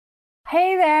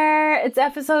Hey there, it's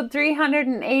episode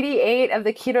 388 of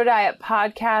the Keto Diet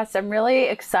Podcast. I'm really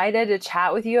excited to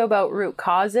chat with you about root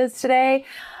causes today.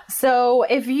 So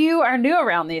if you are new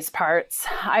around these parts,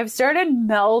 I've started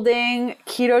melding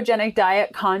ketogenic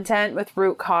diet content with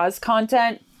root cause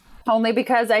content only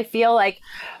because I feel like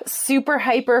super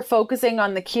hyper focusing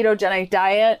on the ketogenic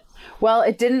diet, well,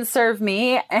 it didn't serve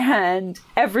me, and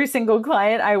every single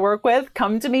client I work with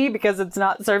come to me because it's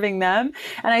not serving them.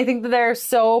 And I think that there are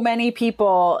so many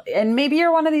people, and maybe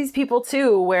you're one of these people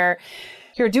too, where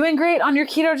you're doing great on your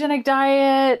ketogenic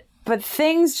diet, but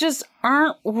things just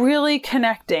aren't really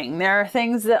connecting. There are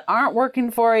things that aren't working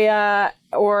for you,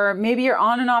 or maybe you're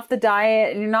on and off the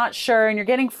diet and you're not sure and you're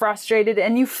getting frustrated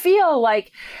and you feel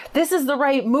like this is the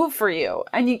right move for you.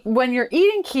 And when you're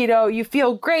eating keto, you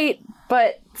feel great,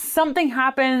 but something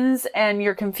happens and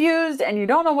you're confused and you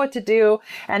don't know what to do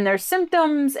and there's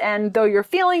symptoms, and though you're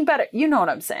feeling better, you know what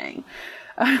I'm saying.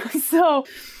 So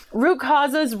root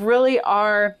causes really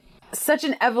are such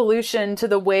an evolution to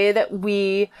the way that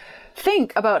we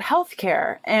think about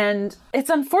healthcare. And it's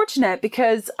unfortunate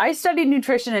because I studied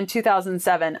nutrition in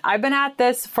 2007. I've been at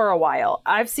this for a while.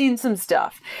 I've seen some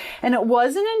stuff. And it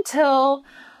wasn't until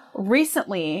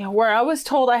recently where I was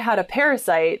told I had a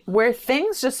parasite where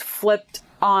things just flipped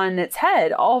on its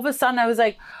head. All of a sudden I was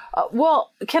like,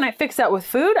 well, can I fix that with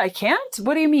food? I can't?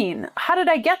 What do you mean? How did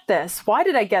I get this? Why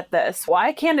did I get this?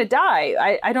 Why can't it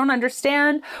die? I don't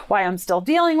understand why I'm still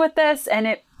dealing with this. And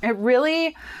it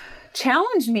really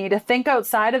challenged me to think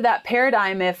outside of that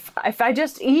paradigm. If I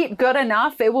just eat good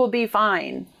enough, it will be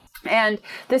fine. And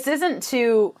this isn't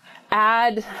to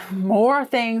add more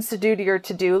things to do to your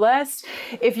to-do list.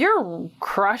 If you're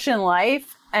crushing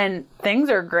life and things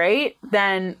are great,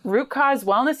 then root cause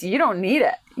wellness, you don't need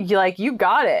it. You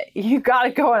got it. You got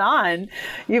it going on.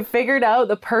 You figured out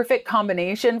the perfect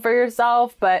combination for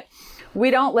yourself, but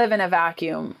we don't live in a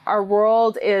vacuum. Our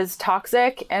world is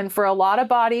toxic, and for a lot of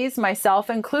bodies, myself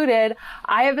included,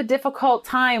 I have a difficult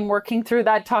time working through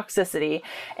that toxicity.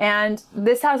 And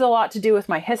this has a lot to do with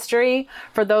my history.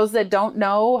 For those that don't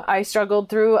know, I struggled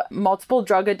through multiple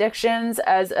drug addictions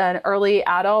as an early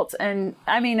adult, and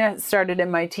it started in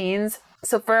my teens.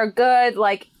 So for a good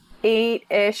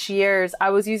 8-ish years,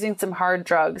 I was using some hard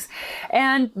drugs,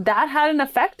 and that had an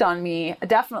effect on me.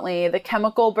 Definitely the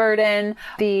chemical burden,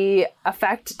 the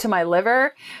effect to my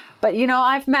liver. But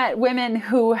I've met women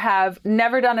who have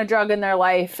never done a drug in their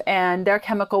life and their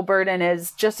chemical burden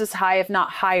is just as high, if not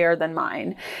higher than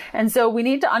mine. And so we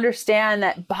need to understand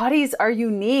that bodies are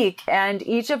unique and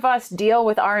each of us deal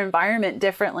with our environment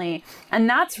differently. And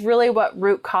that's really what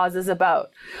root cause is about.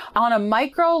 On a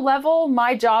micro level,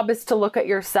 my job is to look at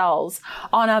your cells.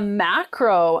 On a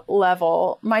macro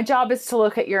level, my job is to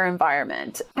look at your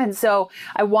environment. And so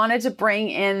I wanted to bring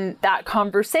in that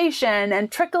conversation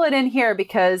and trickle it in here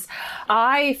because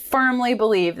I firmly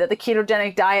believe that the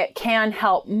ketogenic diet can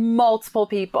help multiple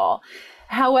people.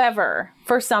 However,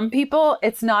 for some people,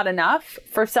 it's not enough.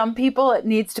 For some people, it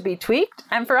needs to be tweaked.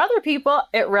 And for other people,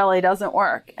 it really doesn't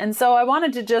work. And so I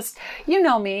wanted to just,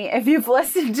 me, if you've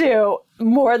listened to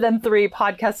more than 3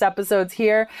 podcast episodes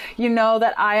here, you know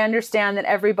that I understand that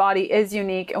every body is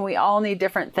unique and we all need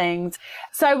different things.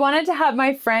 So I wanted to have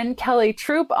my friend Kelly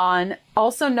Troup on,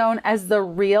 also known as the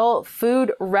Real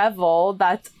Food Revel.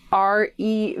 That's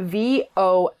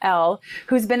REVOL,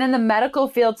 who's been in the medical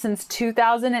field since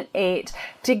 2008,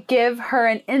 to give her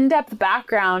an in-depth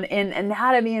background in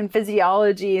anatomy and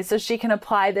physiology so she can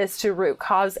apply this to root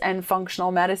cause and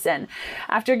functional medicine.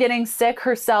 After getting sick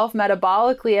herself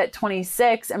metabolically at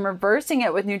 26 and reversing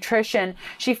it with nutrition,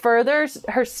 she furthers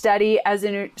her study as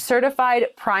a certified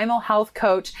primal health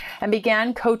coach and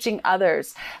began coaching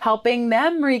others, helping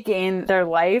them regain their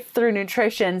life through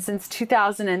nutrition since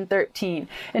 2013.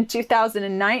 In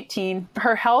 2019,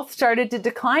 her health started to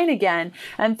decline again,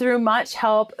 and through much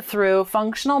help through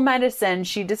functional medicine,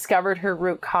 she discovered her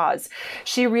root cause.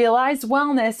 She realized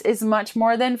wellness is much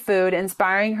more than food,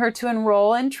 inspiring her to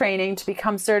enroll in training to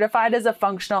become certified as a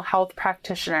functional health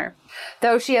practitioner.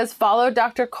 Though she has followed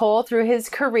Dr. Cole through his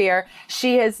career,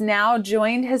 she has now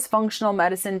joined his functional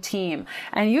medicine team.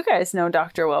 And you guys know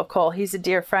Dr. Will Cole. He's a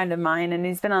dear friend of mine and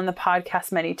he's been on the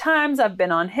podcast many times. I've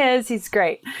been on his. He's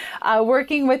great.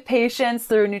 Working with patients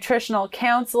through nutritional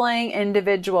counseling,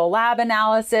 individual lab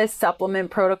analysis,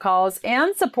 supplement protocols,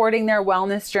 and supporting their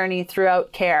wellness journey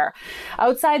throughout care.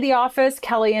 Outside the office,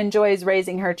 Kelly enjoys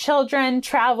raising her children,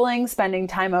 traveling, spending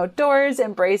time outdoors,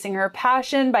 embracing her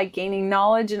passion by gaining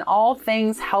knowledge in all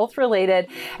things health related,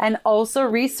 and also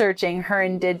researching her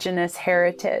Indigenous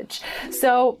heritage.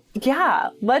 So yeah,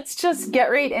 let's just get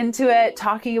right into it,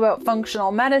 talking about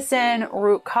functional medicine,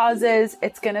 root causes.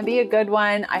 It's going to be a good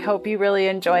one. I hope you really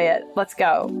enjoy it. Let's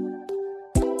go.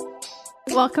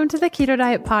 Welcome to the Keto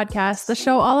Diet Podcast, the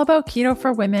show all about keto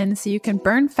for women so you can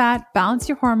burn fat, balance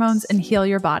your hormones, and heal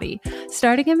your body.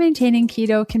 Starting and maintaining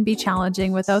keto can be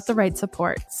challenging without the right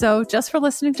support. So just for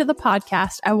listening to the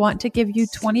podcast, I want to give you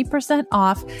 20%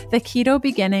 off the Keto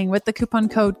Beginning with the coupon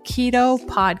code KETO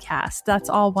PODCAST. That's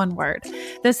all one word.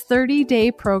 This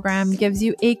 30-day program gives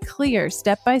you a clear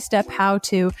step-by-step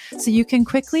how-to so you can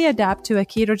quickly adapt to a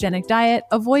ketogenic diet,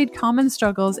 avoid common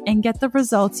struggles, and get the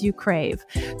results you crave.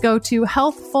 Go to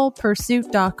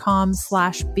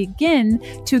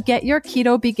healthfulpursuit.com/begin to get your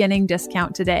Keto Beginning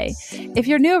discount today. If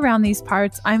you're new around these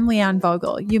parts, I'm Leanne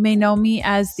Vogel. You may know me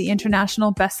as the international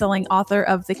best-selling author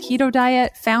of The Keto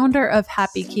Diet, founder of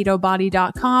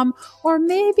happyketobody.com, or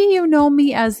maybe you know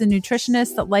me as the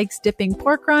nutritionist that likes dipping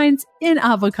pork rinds in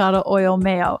avocado oil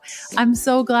mayo. I'm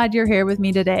so glad you're here with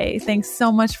me today. Thanks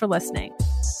so much for listening.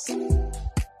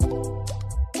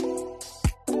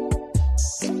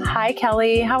 Hi,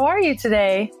 Kelly. How are you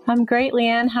today? I'm great,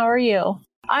 Leanne. How are you?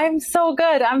 I'm so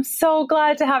good. I'm so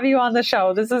glad to have you on the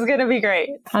show. This is going to be great.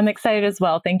 I'm excited as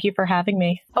well. Thank you for having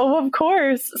me. Oh, of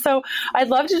course. So I'd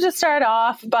love to just start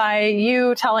off by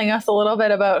you telling us a little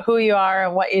bit about who you are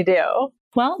and what you do.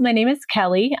 Well, my name is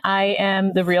Kelly. I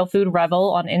am the Real Food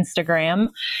Rebel on Instagram,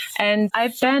 and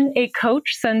I've been a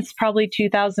coach since probably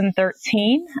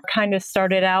 2013. Kind of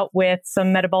started out with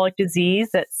some metabolic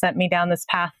disease that sent me down this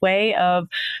pathway of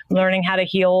learning how to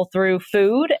heal through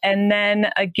food. And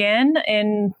then again,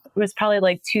 it was probably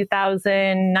like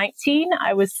 2019,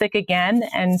 I was sick again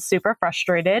and super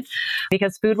frustrated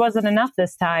because food wasn't enough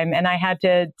this time. And I had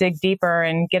to dig deeper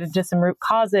and get into some root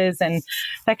causes. And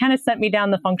that kind of sent me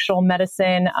down the functional medicine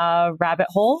rabbit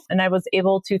hole. And I was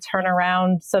able to turn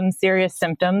around some serious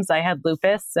symptoms. I had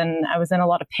lupus and I was in a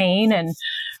lot of pain and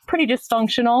pretty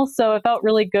dysfunctional. So it felt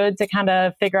really good to kind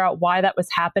of figure out why that was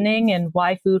happening and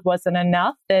why food wasn't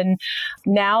enough. And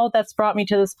now that's brought me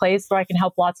to this place where I can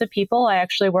help lots of people. I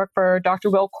actually work for Dr.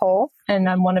 Will Cole, and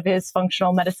I'm one of his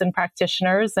functional medicine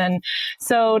practitioners. And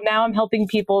so now I'm helping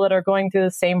people that are going through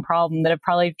the same problem, that have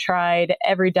probably tried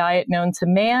every diet known to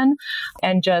man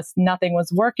and just nothing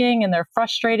was working, and they're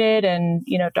frustrated, and,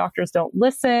 doctors don't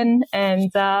listen.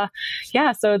 And so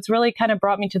it's really kind of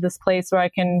brought me to this place where I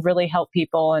can really help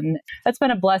people. And that's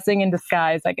been a blessing in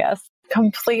disguise, I guess.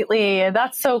 Completely.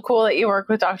 That's so cool that you work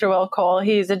with Dr. Will Cole.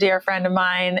 He's a dear friend of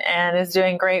mine and is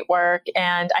doing great work.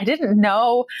 And I didn't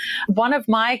know, one of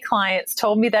my clients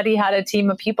told me that he had a team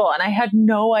of people, and I had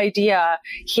no idea.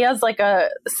 He has like a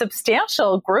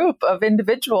substantial group of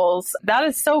individuals. That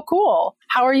is so cool.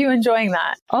 How are you enjoying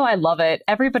that? Oh, I love it.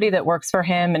 Everybody that works for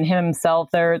him and him himself,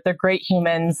 they're great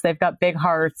humans. They've got big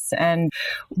hearts, and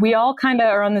we all kind of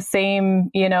are on the same,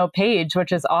 page,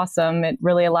 which is awesome. It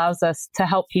really allows us to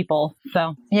help people.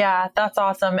 So yeah, that's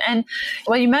awesome. And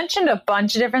well, you mentioned a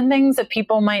bunch of different things that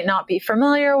people might not be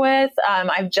familiar with.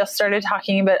 I've just started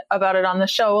talking about it on the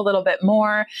show a little bit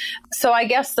more. So I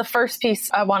guess the first piece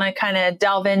I want to kind of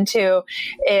delve into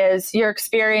is your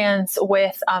experience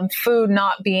with food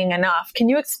not being enough. Can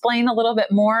you explain a little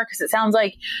bit more? Because it sounds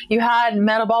like you had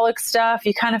metabolic stuff,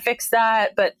 you kind of fixed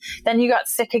that, but then you got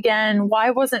sick again.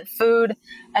 Why wasn't food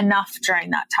enough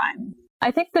during that time? I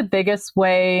think the biggest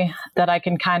way that I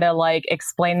can kind of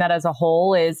explain that as a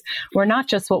whole is we're not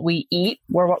just what we eat,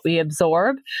 we're what we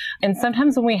absorb. And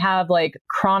sometimes when we have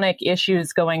chronic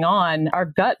issues going on, our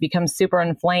gut becomes super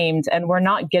inflamed and we're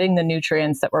not getting the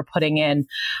nutrients that we're putting in.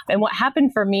 And what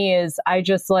happened for me is I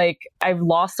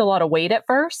lost a lot of weight at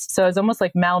first. So I was almost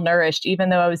malnourished, even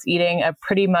though I was eating a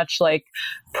pretty much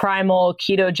primal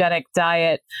ketogenic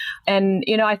diet. And,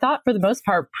 I thought for the most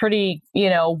part, pretty,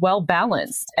 well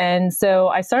balanced. And so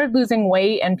I started losing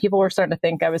weight and people were starting to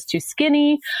think I was too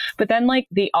skinny. But then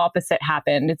the opposite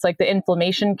happened. It's the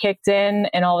inflammation kicked in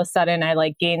and all of a sudden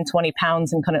I gained 20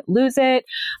 pounds and couldn't lose it.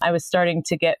 I was starting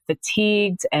to get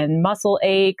fatigued and muscle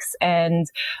aches and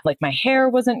my hair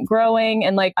wasn't growing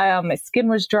and my skin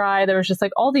was dry. There was just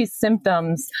all these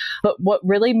symptoms. But what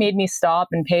really made me stop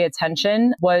and pay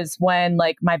attention was when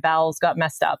my bowels got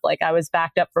messed up. I was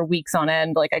backed up for weeks on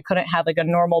end. I couldn't have a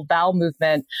normal bowel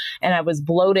movement and I was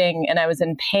bloating and I was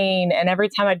in pain. And every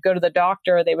time I'd go to the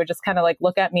doctor, they would just kind of like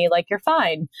look at me like, you're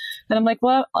fine. And I'm like,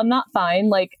 well, I'm not fine.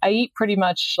 Like I eat pretty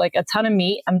much like a ton of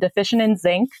meat. I'm deficient in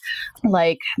zinc.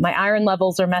 Like my iron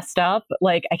levels are messed up.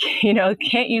 Like I,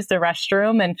 can't use the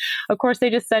restroom. And of course they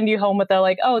just send you home with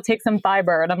like, oh, take some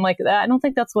fiber. And I'm like, I don't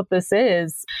think that's what this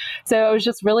is. So I was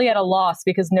just really at a loss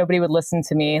because nobody would listen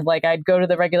to me. Like I'd go to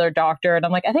the regular doctor and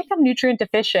I'm like, I think I'm nutrient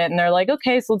deficient. And they're like,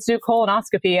 okay, so let's do a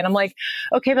colonoscopy. And I'm like,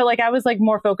 okay, but like I was like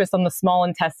more focused on the small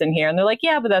intestine here. And they're like,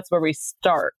 yeah, but that's where we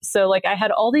start. So like I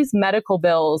had all these medical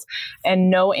bills and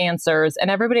no answers. And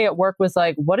everybody at work was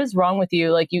like, what is wrong with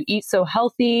you? Like you eat so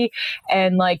healthy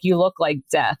and like you look like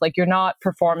death. Like you're not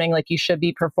performing like you should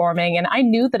be performing. And I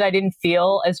knew that I didn't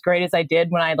feel as great as I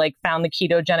did when I like found the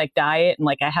ketogenic diet and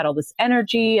like I had all this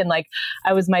energy and like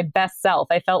I was my best self.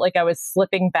 I felt like I was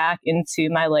slipping back into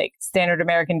my like standard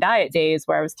American diet days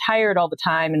where I was tired all the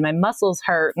time and my muscles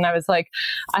hurt. And I was like,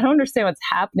 I don't understand what's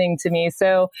happening to me.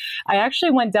 So I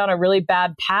actually went down a really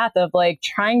bad path of like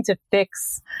trying to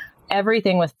fix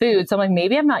everything with food. So I'm like,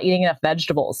 maybe I'm not eating enough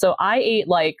vegetables. So I ate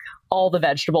like all the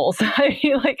vegetables. I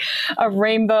ate like a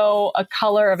rainbow, a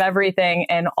color of everything.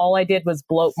 And all I did was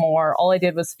bloat more. All I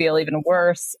did was feel even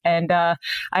worse. And I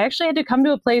actually had to come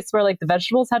to a place where like the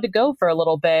vegetables had to go for a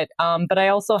little bit. But I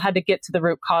also had to get to the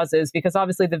root causes because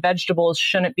obviously the vegetables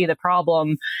shouldn't be the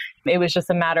problem. It was just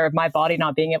a matter of my body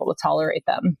not being able to tolerate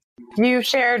them. You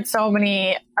shared so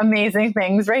many amazing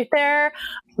things right there.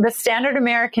 The standard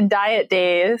American diet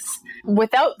days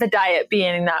without the diet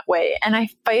being that way. And I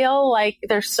feel like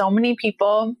there's so many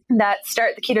people that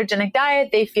start the ketogenic diet.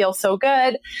 They feel so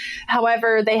good.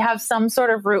 However, they have some sort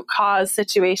of root cause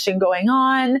situation going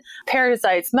on,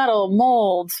 parasites, metal,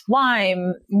 mold,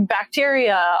 Lyme,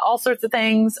 bacteria, all sorts of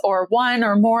things, or one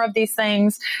or more of these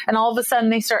things. And all of a sudden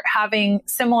they start having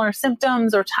similar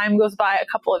symptoms, or time goes by a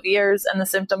couple of years and the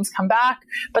symptoms come back,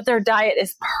 but their diet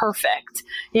is perfect.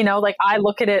 Like I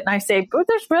look at it and I say, but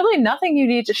there's really nothing you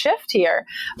need to shift here.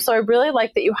 So I really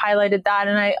like that you highlighted that.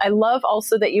 And I love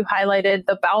also that you highlighted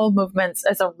the bowel movements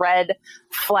as a red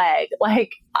flag.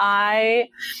 Like I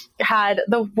had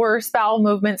the worst bowel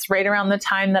movements right around the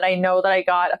time that I know that I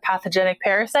got a pathogenic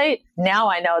parasite. Now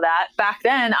I know that. Back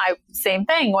then, same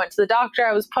thing, went to the doctor.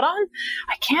 I was put on,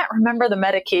 I can't remember the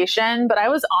medication, but I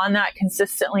was on that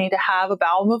consistently to have a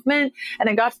bowel movement. And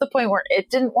it got to the point where it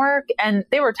didn't work. And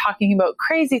they were talking about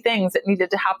crazy things that needed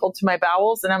to happen to my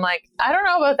bowels. And I'm like, I don't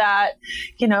know about that.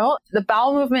 The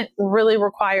bowel movement really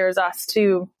requires us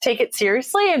to take it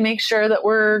seriously and make sure that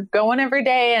we're going every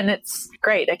day. And it's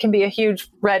great. It can be a huge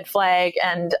red flag.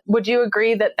 And would you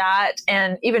agree that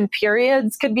and even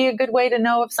periods could be a good way to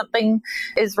know if something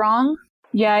is wrong?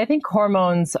 Yeah, I think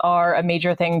hormones are a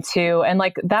major thing too. And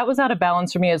like that was out of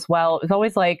balance for me as well. It was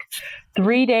always like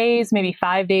 3 days, maybe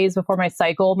 5 days before my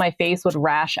cycle, my face would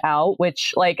rash out,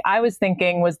 which like I was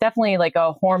thinking was definitely like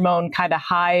a hormone kind of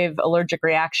hive allergic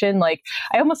reaction. Like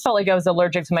I almost felt like I was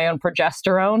allergic to my own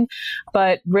progesterone.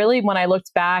 But really, when I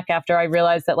looked back after I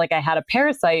realized that like I had a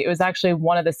parasite, it was actually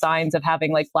one of the signs of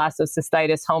having like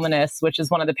Blastocystitis hominis, which is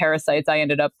one of the parasites I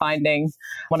ended up finding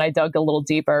when I dug a little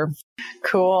deeper.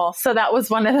 Cool. So that was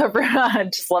one of the, I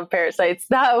just love parasites.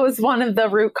 That was one of the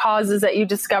root causes that you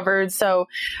discovered. So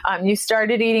you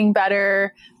started eating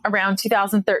better around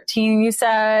 2013, you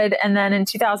said, and then in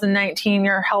 2019,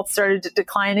 your health started to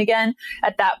decline again.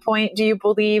 At that point, do you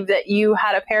believe that you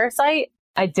had a parasite?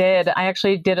 I did. I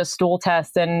actually did a stool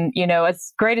test. And,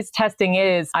 as great as testing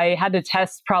is, I had to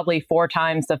test probably 4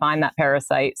 times to find that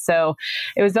parasite. So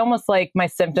it was almost like my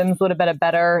symptoms would have been a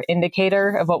better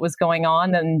indicator of what was going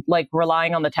on than like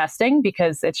relying on the testing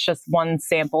because it's just one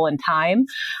sample in time.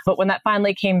 But when that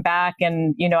finally came back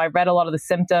and, I read a lot of the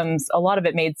symptoms, a lot of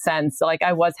it made sense. So, like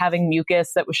I was having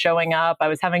mucus that was showing up. I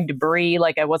was having debris,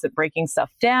 like I wasn't breaking stuff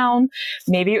down.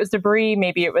 Maybe it was debris.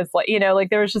 Maybe it was like, like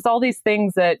there was just all these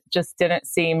things that just didn't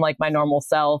seem like my normal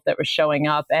self that was showing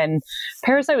up. And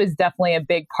parasite was definitely a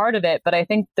big part of it. But I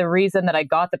think the reason that I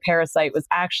got the parasite was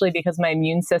actually because my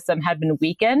immune system had been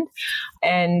weakened.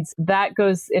 And that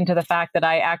goes into the fact that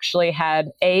I actually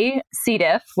had C.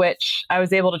 diff, which I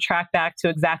was able to track back to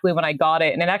exactly when I got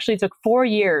it. And it actually took 4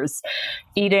 years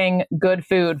eating good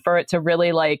food for it to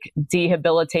really like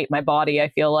dehabilitate my body, I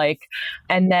feel like.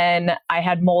 And then I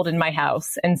had mold in my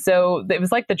house. And so it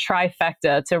was like the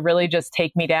trifecta to really just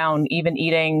take me down, even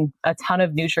eating a ton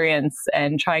of nutrients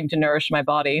and trying to nourish my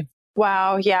body.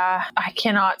 Wow. Yeah. I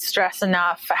cannot stress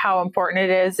enough how important it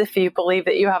is if you believe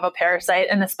that you have a parasite,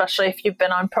 and especially if you've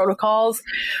been on protocols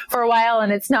for a while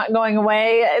and it's not going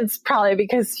away, it's probably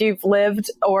because you've lived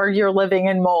or you're living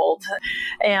in mold.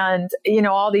 And,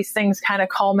 all these things kind of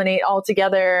culminate all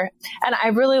together. And I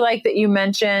really like that you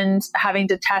mentioned having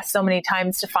to test so many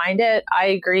times to find it. I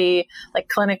agree. Like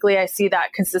clinically, I see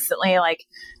that consistently. Like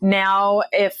now,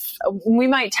 if we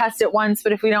might test it once,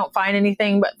 but if we don't find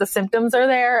anything, but the symptoms are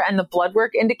there and the blood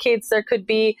work indicates there could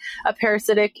be a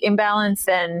parasitic imbalance,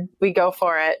 then we go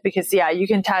for it. Because you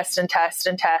can test and test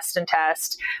and test and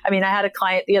test. I mean, I had a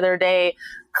client the other day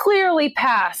clearly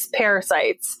pass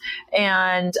parasites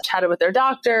and chatted with their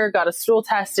doctor, got a stool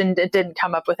test, and it didn't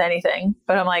come up with anything.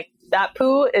 But I'm like, that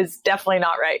poo is definitely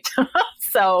not right.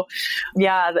 So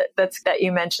that's that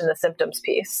you mentioned the symptoms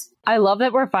piece. I love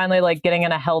that we're finally like getting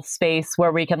in a health space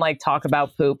where we can like talk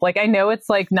about poop. Like, I know it's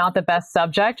like not the best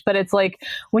subject, but it's like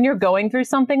when you're going through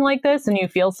something like this and you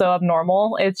feel so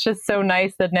abnormal, it's just so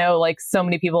nice to know like so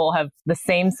many people have the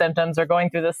same symptoms or going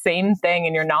through the same thing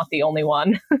and you're not the only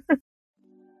one.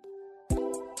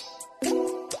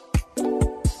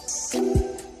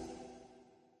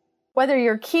 Whether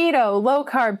you're keto, low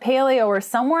carb, paleo, or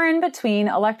somewhere in between,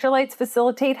 electrolytes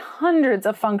facilitate hundreds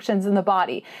of functions in the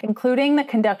body, including the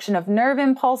conduction of nerve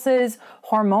impulses,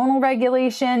 hormonal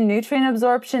regulation, nutrient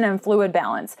absorption, and fluid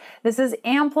balance. This is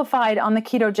amplified on the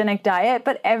ketogenic diet,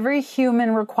 but every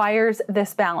human requires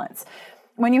this balance.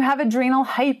 When you have adrenal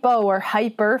hypo or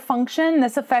hyper function,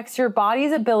 this affects your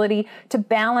body's ability to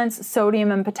balance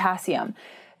sodium and potassium.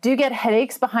 Do you get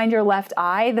headaches behind your left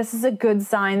eye? This is a good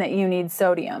sign that you need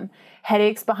sodium.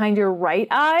 Headaches behind your right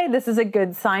eye? This is a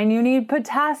good sign you need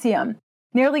potassium.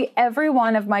 Nearly every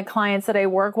one of my clients that I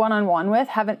work one-on-one with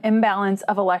have an imbalance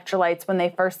of electrolytes when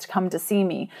they first come to see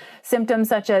me. Symptoms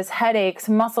such as headaches,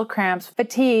 muscle cramps,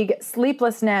 fatigue,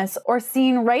 sleeplessness, or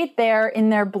seen right there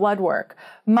in their blood work.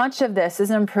 Much of this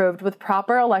is improved with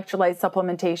proper electrolyte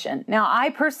supplementation. Now, I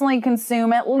personally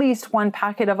consume at least 1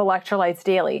 packet of electrolytes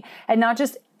daily, and not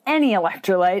just any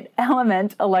electrolyte,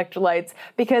 Element electrolytes,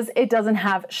 because it doesn't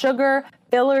have sugar,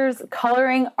 fillers,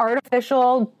 coloring,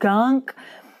 artificial gunk,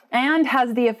 and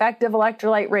has the effective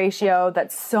electrolyte ratio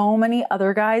that so many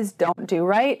other guys don't do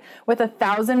right, with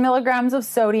 1,000 milligrams of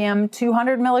sodium,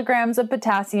 200 milligrams of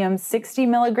potassium, 60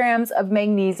 milligrams of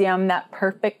magnesium, that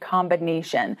perfect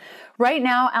combination. Right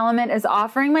now, Element is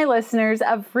offering my listeners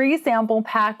a free sample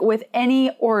pack with any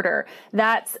order.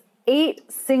 That's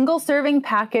 8 single-serving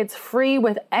packets free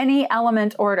with any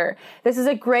Element order. This is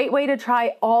a great way to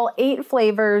try all 8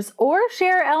 flavors or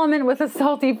share Element with a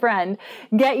salty friend.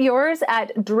 Get yours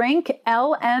at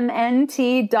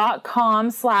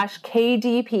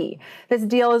drinklmnt.com/KDP. This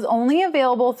deal is only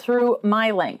available through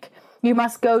my link. You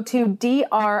must go to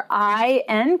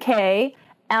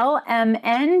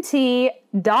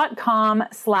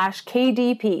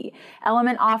drinklmnt.com/KDP.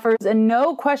 Element offers a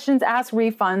no questions asked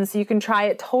refund, so you can try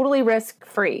it totally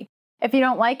risk-free. If you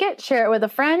don't like it, share it with a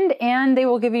friend and they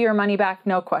will give you your money back,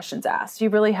 no questions asked. You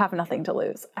really have nothing to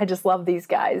lose. I just love these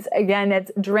guys. Again,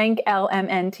 it's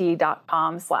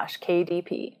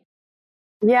drinklmnt.com/KDP.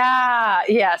 Yeah,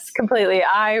 yes, completely.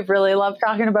 I really love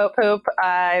talking about poop.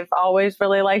 I've always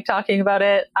really liked talking about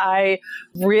it. I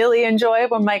really enjoy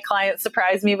when my clients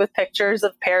surprise me with pictures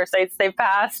of parasites they've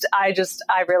passed. I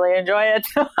really enjoy it.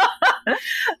 But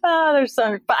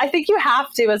I think you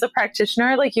have to, as a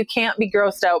practitioner, like you can't be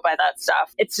grossed out by that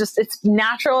stuff. It's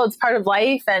natural. It's part of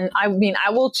life. And I mean,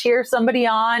 I will cheer somebody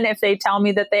on if they tell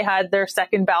me that they had their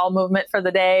second bowel movement for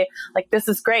the day. Like, this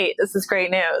is great. This is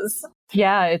great news.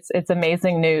 Yeah, it's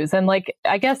amazing news. And like,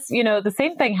 I guess, the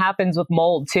same thing happens with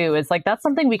mold too. It's like, that's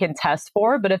something we can test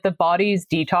for, but if the body's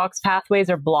detox pathways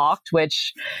are blocked,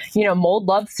 which, mold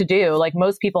loves to do, like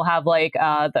most people have like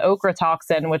the okra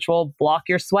toxin, which will block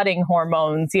your sweating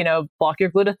hormones, block your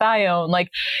glutathione. Like,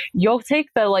 you'll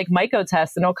take the like myco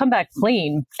test and it'll come back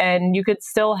clean and you could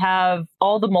still have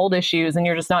all the mold issues and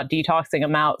you're just not detoxing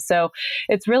them out. So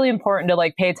it's really important to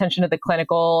like pay attention to the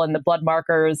clinical and the blood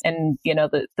markers and,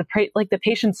 the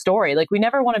patient story. Like, we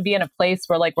never want to be in a place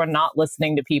where like we're not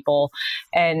listening to people.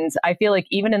 And I feel like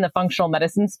even in the functional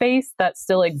medicine space, that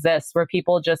still exists where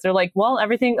people just are like, well,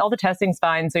 all the testing's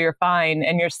fine, so you're fine.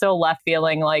 And you're still left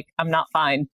feeling like, I'm not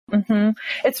fine. Mm-hmm.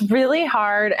 It's really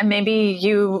hard. And maybe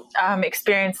you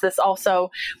experience this also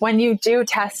when you do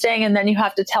testing and then you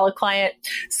have to tell a client,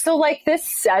 so like this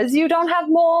says you don't have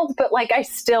mold, but like I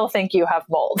still think you have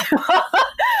mold.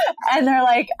 And they're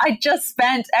like, I just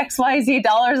spent XYZ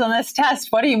dollars on this test.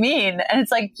 What do you mean? And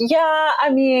it's like, yeah, I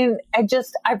mean, I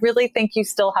really think you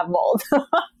still have mold.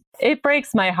 It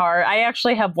breaks my heart. I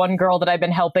actually have one girl that I've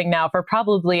been helping now for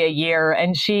probably a year,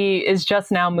 and she is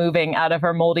just now moving out of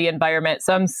her moldy environment.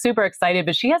 So I'm super excited,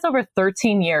 but she has over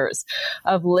 13 years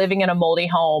of living in a moldy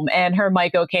home, and her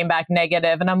myco came back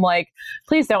negative. And I'm like,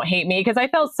 please don't hate me, because I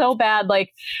felt so bad.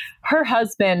 Like, her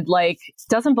husband, like,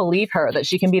 doesn't believe her that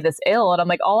she can be this ill. And I'm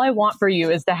like, all I want for you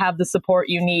is to have the support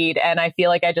you need. And I feel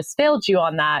like I just failed you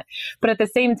on that. But at the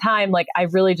same time, like, I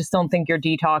really just don't think you're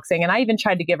detoxing. And I even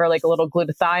tried to give her like a little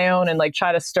glutathione and like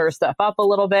try to stir stuff up a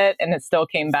little bit, and it still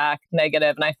came back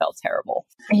negative, and I felt terrible.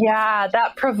 Yeah,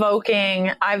 that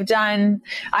provoking. I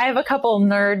have a couple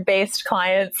nerd-based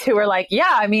clients who are like,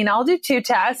 yeah, I mean, I'll do 2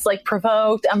 tests, like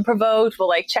provoked, unprovoked. We'll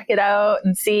like check it out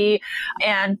and see.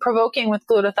 And provoking with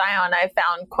glutathione, I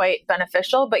found quite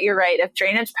beneficial. But you're right. If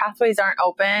drainage pathways aren't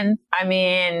open, I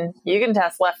mean, you can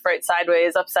test left, right,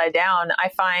 sideways, upside down. I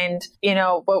find,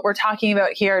 what we're talking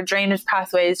about here, drainage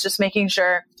pathways, just making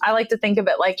sure, I like to think of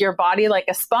it like your body like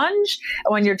a sponge.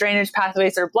 And when your drainage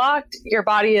pathways are blocked, your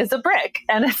body is a brick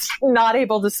and it's not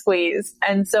able to squeeze.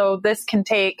 And so this can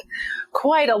take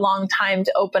quite a long time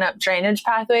to open up drainage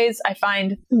pathways. I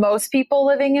find most people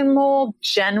living in mold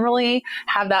generally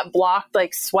have that blocked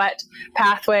like sweat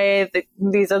pathway.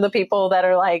 These are the people that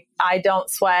are like, I don't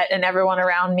sweat and everyone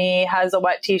around me has a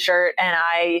wet t-shirt and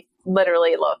I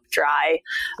literally look dry.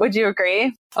 Would you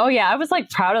agree? Oh yeah, I was like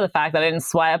proud of the fact that I didn't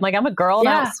sweat. I'm like, I'm a girl and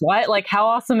I don't sweat. Like, how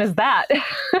awesome is that?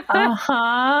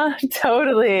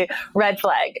 Totally. Red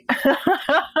flag.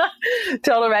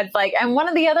 Total red flag. And one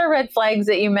of the other red flags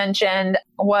that you mentioned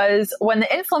was when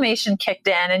the inflammation kicked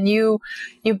in and you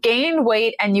gained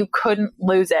weight and you couldn't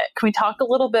lose it. Can we talk a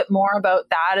little bit more about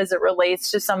that as it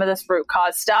relates to some of this root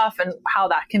cause stuff and how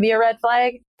that can be a red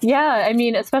flag? Yeah, I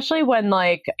mean, especially when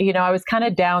like, I was kind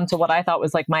of down to what I thought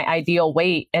was like my ideal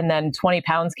weight, and then 20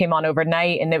 pounds came on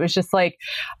overnight. And it was just like,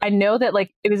 I know that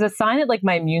like, it was a sign that like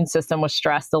my immune system was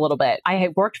stressed a little bit. I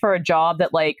had worked for a job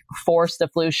that like forced a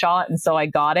flu shot. And so I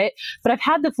got it, but I've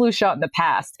had the flu shot in the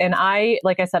past. And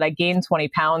like I said, I gained 20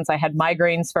 pounds. I had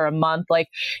migraines for a month. Like,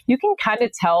 you can kind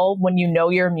of tell when you know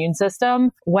your immune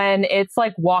system, when it's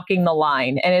like walking the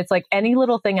line, and it's like any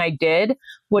little thing I did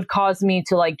would cause me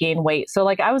to like gain weight. So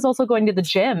like, I was also going to the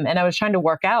gym and I was trying to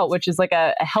work out, which is like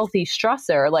a healthy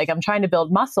stressor. Like, I'm trying to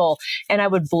build muscle, and I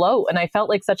would bloat and I felt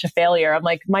like such a failure. I'm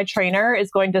like, my trainer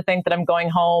is going to think that I'm going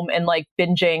home and like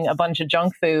binging a bunch of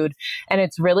junk food. And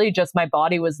it's really just my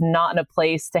body was not in a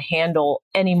place to handle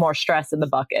any more stress in the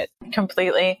bucket.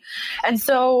 Completely. And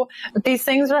so these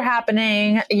things were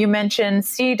happening. You mentioned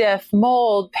C. diff,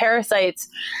 mold, parasites.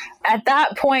 At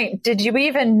that point, did you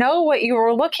even know what you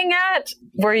were looking at?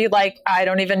 Were you like, I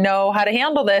don't even know how to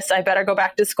handle this. I better go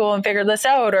back to school and figure this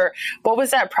out? Or what was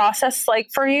that process like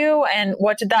for you? And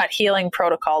what did that healing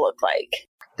protocol look like?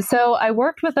 So I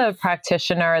worked with a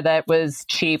practitioner that was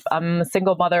cheap. I'm a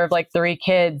single mother of like 3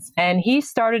 kids, and he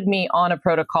started me on a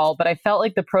protocol, but I felt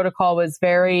like the protocol was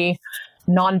very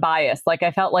non-biased. Like,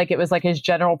 I felt like it was like his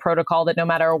general protocol that no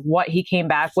matter what he came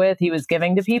back with, he was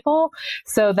giving to people.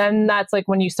 So then that's like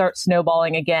when you start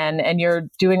snowballing again and you're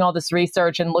doing all this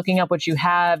research and looking up what you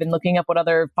have and looking up what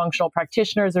other functional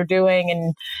practitioners are doing.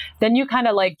 And then you kind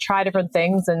of like try different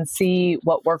things and see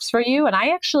what works for you. And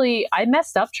I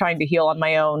messed up trying to heal on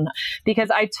my own,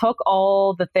 because I took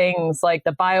all the things like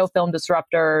the biofilm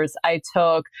disruptors, I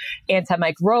took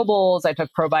antimicrobials, I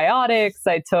took probiotics,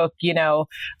 I took,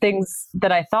 things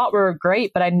that I thought were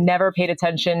great, but I never paid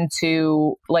attention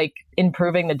to like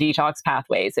improving the detox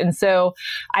pathways. And so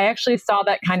I actually saw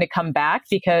that kind of come back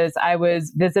because I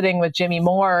was visiting with Jimmy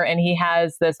Moore, and he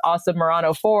has this awesome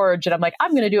Murano forge, and I'm like,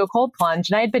 I'm going to do a cold plunge.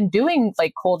 And I had been doing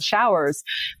like cold showers,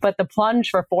 but the plunge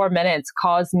for 4 minutes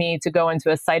caused me to go into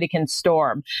a cytokine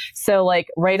storm. So like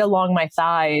right along my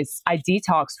thighs, I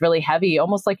detoxed really heavy,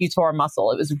 almost like you tore a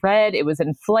muscle. It was red, it was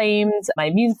inflamed, my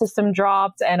immune system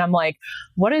dropped, and I'm like,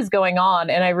 what is going on?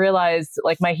 And I realized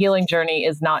like my healing journey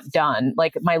is not done.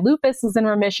 Like, my lupus is in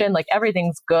remission, like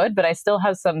everything's good, but I still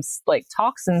have some like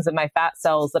toxins in my fat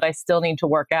cells that I still need to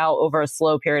work out over a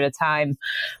slow period of time.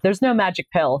 There's no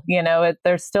magic pill,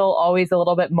 there's still always a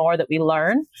little bit more that we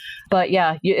learn. But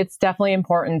yeah, it's definitely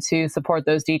important to support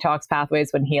those detox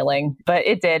pathways when healing. But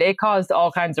it caused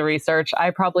all kinds of research.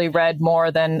 I probably read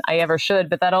more than I ever should,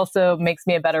 but that also makes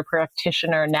me a better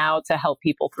practitioner now to help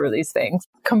people through these things.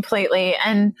 Completely.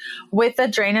 And with the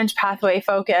drainage pathway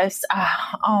focus,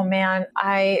 oh man,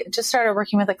 I just started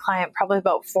working with a client probably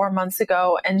about 4 months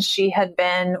ago, and she had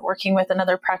been working with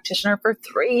another practitioner for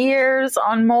 3 years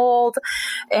on mold.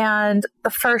 And the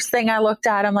first thing I looked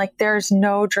at, I'm like, there's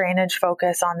no drainage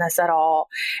focus on this at all.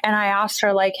 And I asked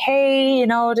her like, hey,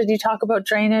 did you talk about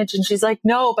drainage? And she's like,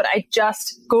 no, but I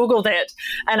just Googled it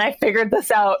and I figured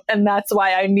this out. And that's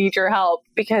why I need your help,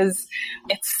 because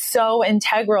it's so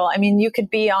integral. I mean, you could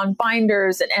be on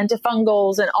binders and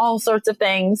antifungals and all sorts of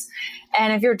things.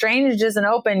 And if your drainage isn't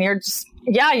open,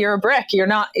 you're a brick.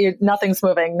 Nothing's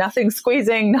moving, nothing's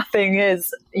squeezing, nothing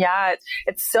is,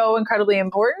 it's so incredibly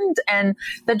important. And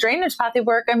the drainage pathway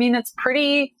work, I mean, it's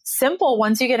pretty simple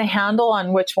once you get a handle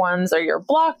on which ones are your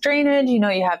block drainage. You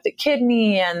have the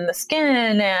kidney and the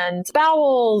skin and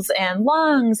bowels and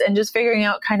lungs, and just figuring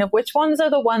out kind of which ones are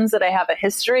the ones that I have a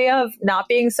history of not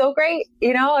being so great.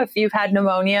 If you've had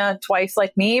pneumonia twice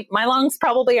like me, my lungs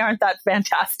probably aren't that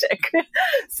fantastic.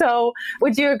 So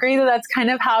would you agree that that's kind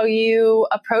of how you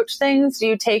approach things? Do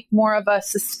you take more of a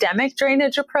systemic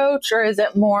drainage approach, or is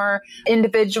it more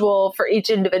individual for each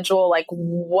individual, like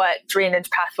what drainage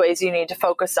pathways you need to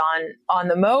focus on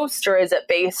the most? Or is it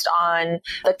based on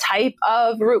the type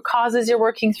of root causes you're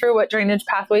working through, what drainage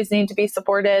pathways need to be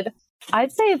supported?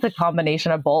 I'd say it's a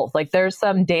combination of both. Like there's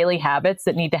some daily habits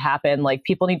that need to happen. Like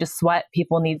people need to sweat,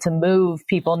 people need to move,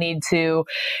 people need to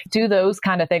do those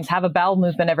kind of things, have a bowel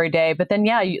movement every day. But then,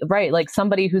 right. Like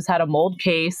somebody who's had a mold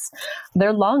case,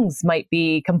 their lungs might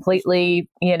be completely,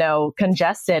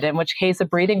 congested, in which case a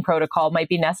breathing protocol might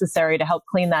be necessary to help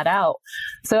clean that out.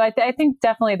 So I think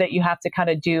definitely that you have to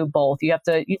kind of do both. You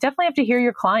definitely have to hear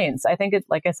your clients. I think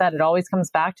like I said, it always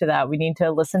comes back to that. We need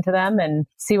to listen to them and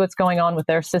see what's going on with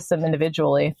their system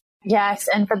individually. Yes.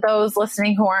 And for those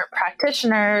listening who aren't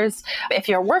practitioners, if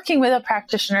you're working with a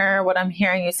practitioner, what I'm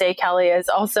hearing you say, Kelly, is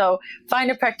also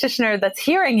find a practitioner that's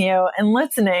hearing you and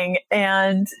listening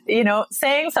and,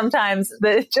 saying sometimes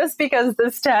that just because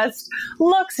this test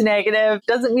looks negative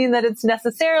doesn't mean that it's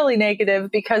necessarily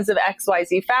negative because of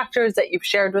XYZ factors that you've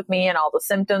shared with me and all the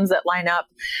symptoms that line up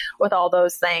with all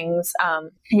those things.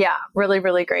 Really,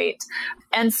 really great.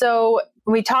 And so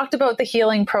we talked about the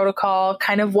healing protocol,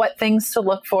 kind of what things to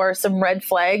look for, some red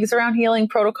flags around healing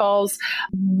protocols.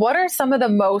 What are some of the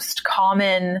most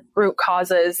common root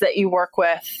causes that you work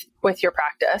with your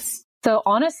practice? So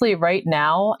honestly, right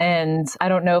now, and I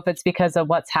don't know if it's because of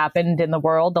what's happened in the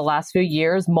world the last few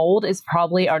years, mold is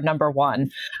probably our number one.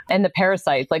 And the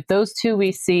parasites, like those two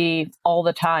we see all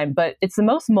the time, but it's the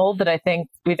most mold that I think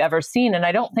we've ever seen. And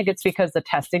I don't think it's because the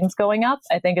testing's going up.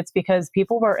 I think it's because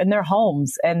people were in their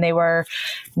homes and they were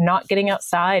not getting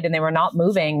outside and they were not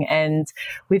moving. And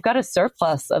we've got a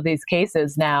surplus of these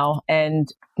cases now.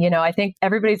 And I think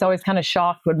everybody's always kind of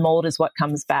shocked when mold is what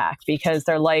comes back, because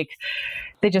they're like,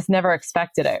 they just never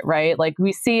expected it, right? Like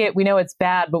we see it, we know it's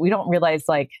bad, but we don't realize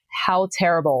like how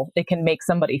terrible it can make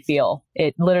somebody feel.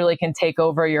 It literally can take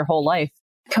over your whole life.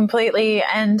 Completely.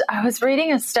 And I was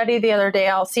reading a study the other day,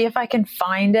 I'll see if I can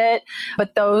find it,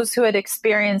 but those who had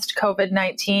experienced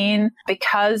COVID-19,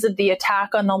 because of the attack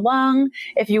on the lung,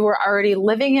 if you were already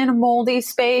living in a moldy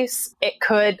space, it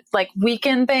could like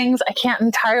weaken things. I can't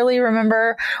entirely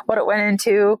remember what it went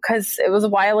into because it was a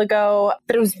while ago,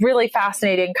 but it was really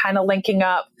fascinating, kind of linking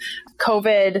up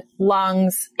COVID,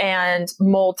 lungs, and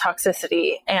mold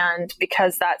toxicity. And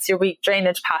because that's your weak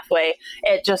drainage pathway,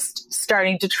 it just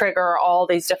starting to trigger all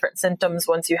these different symptoms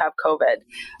once you have COVID.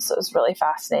 So it's really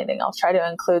fascinating. I'll try to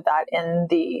include that in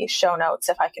the show notes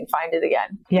if I can find it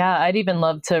again. Yeah, I'd even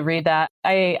love to read that.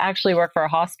 I actually work for a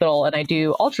hospital and I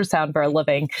do ultrasound for a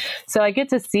living. So I get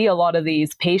to see a lot of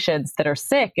these patients that are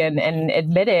sick and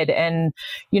admitted. And,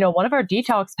 one of our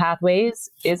detox pathways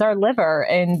is our liver.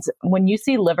 And when you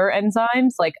see liver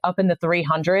enzymes like up in the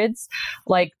 300s,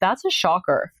 like that's a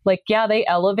shocker. Like, yeah, they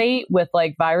elevate with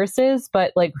like viruses,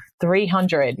 but like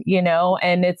 300,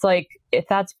 and it's like, if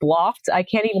that's blocked, I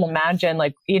can't even imagine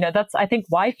that's, I think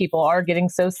why people are getting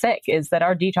so sick is that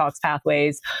our detox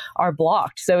pathways are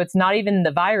blocked. So it's not even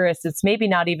the virus. It's maybe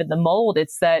not even the mold.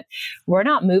 It's that we're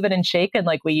not moving and shaking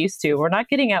like we used to. We're not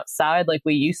getting outside like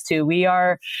we used to. We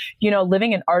are,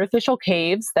 living in artificial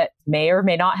caves that may or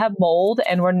may not have mold,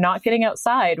 and we're not getting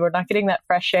outside. We're not getting that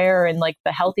fresh air and like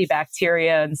the healthy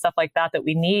bacteria and stuff like that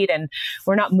we need. And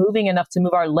we're not moving enough to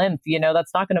move our lymph,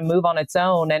 that's not going to move on its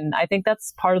own. And I think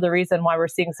that's part of the reason reason why we're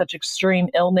seeing such extreme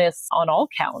illness on all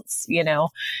counts.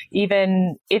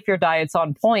 Even if your diet's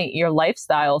on point, your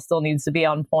lifestyle still needs to be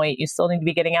on point. You still need to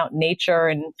be getting out in nature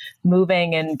and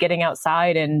moving and getting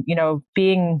outside and,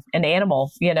 being an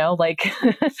animal, like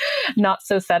not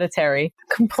so sedentary.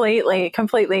 Completely.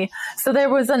 So there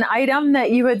was an item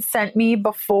that you had sent me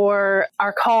before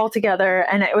our call together,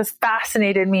 and it was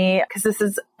fascinated me because this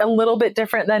is a little bit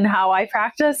different than how I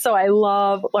practice. So I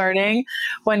love learning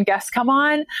when guests come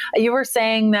on. You were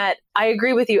saying that I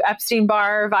agree with you.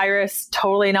 Epstein-Barr virus,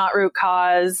 totally not root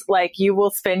cause. Like, you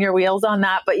will spin your wheels on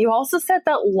that. But you also said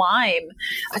that Lyme,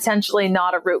 potentially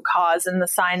not a root cause and the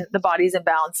sign that the body's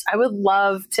imbalanced. I would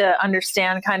love to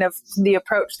understand kind of the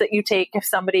approach that you take if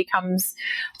somebody comes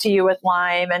to you with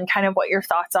Lyme, and kind of what your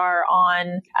thoughts are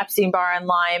on Epstein-Barr and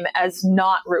Lyme as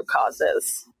not root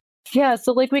causes. Yeah.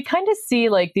 So we kind of see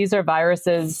these are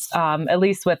viruses, at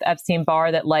least with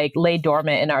Epstein-Barr, that lay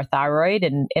dormant in our thyroid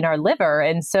and in our liver.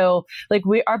 And so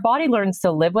our body learns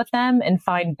to live with them and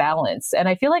find balance. And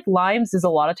I feel like Lyme's is a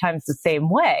lot of times the same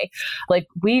way.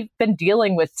 We've been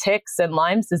dealing with ticks and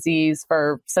Lyme's disease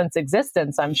since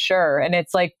existence, I'm sure. And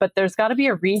it's but there's got to be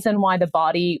a reason why the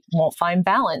body won't find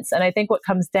balance. And I think what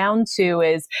comes down to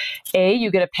is A,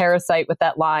 you get a parasite with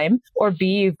that Lyme, or B,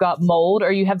 you've got mold,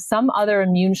 or you have some other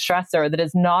immune stressor that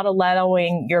is not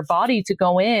allowing your body to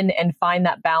go in and find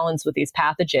that balance with these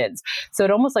pathogens. So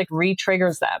it almost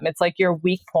re-triggers them. It's your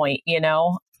weak point,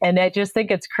 And I just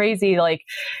think it's crazy,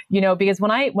 because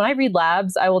when I read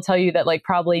labs, I will tell you that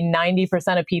probably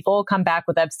 90% of people come back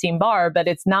with Epstein-Barr, but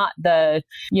it's not the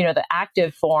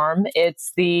active form.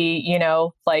 It's the,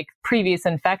 previous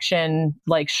infection,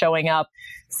 showing up.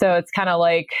 So it's kind of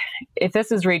if this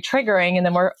is re-triggering and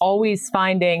then we're always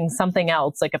finding something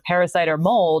else, like a parasite or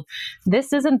mold,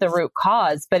 this isn't the root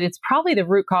cause, but it's probably the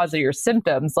root cause of your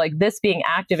symptoms. This being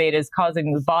activated is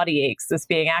causing the body aches. This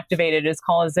being activated is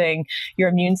causing your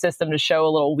immune system to show a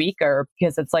little weaker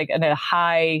because it's in a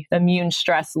high immune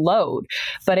stress load.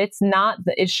 But it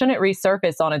shouldn't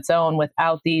resurface on its own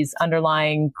without these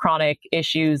underlying chronic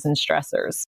issues and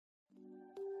stressors.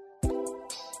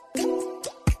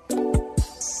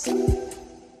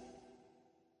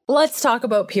 Let's talk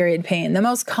about period pain. The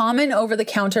most common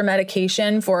over-the-counter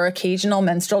medication for occasional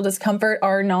menstrual discomfort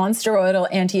are non-steroidal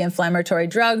anti-inflammatory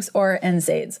drugs, or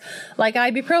NSAIDs, like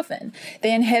ibuprofen.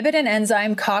 They inhibit an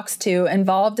enzyme COX-2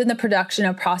 involved in the production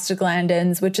of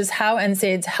prostaglandins, which is how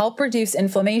NSAIDs help reduce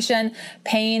inflammation,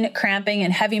 pain, cramping,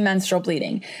 and heavy menstrual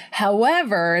bleeding.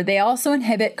 However, they also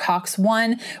inhibit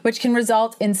COX-1, which can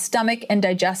result in stomach and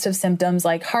digestive symptoms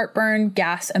like heartburn,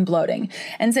 gas, and bloating.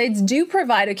 NSAIDs do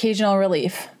provide occasional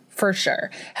relief, for sure.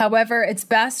 However, it's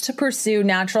best to pursue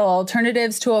natural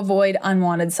alternatives to avoid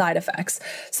unwanted side effects.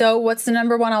 So what's the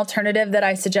number one alternative that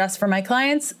I suggest for my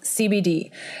clients?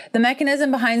 CBD. The mechanism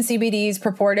behind CBD's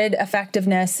purported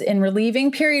effectiveness in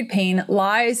relieving period pain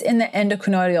lies in the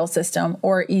endocrinoidal system,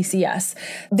 or ECS.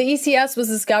 The ECS was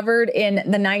discovered in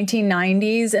the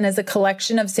 1990s and is a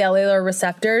collection of cellular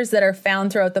receptors that are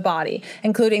found throughout the body,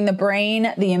 including the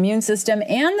brain, the immune system,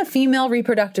 and the female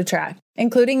reproductive tract,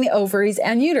 including the ovaries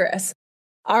and uterus.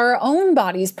 Our own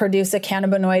bodies produce a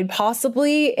cannabinoid,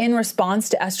 possibly in response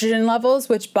to estrogen levels,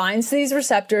 which binds to these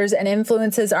receptors and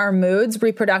influences our moods,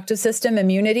 reproductive system,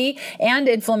 immunity, and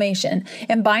inflammation.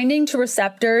 In binding to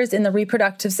receptors in the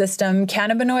reproductive system,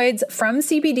 cannabinoids from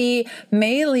CBD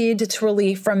may lead to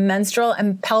relief from menstrual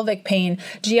and pelvic pain,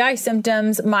 GI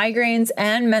symptoms, migraines,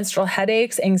 and menstrual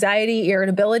headaches, anxiety,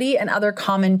 irritability, and other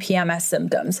common PMS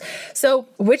symptoms. So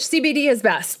which CBD is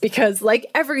best? Because like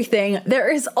everything,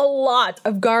 there is a lot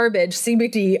of garbage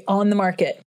CBD on the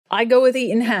market. I go with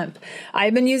Eaton Hemp.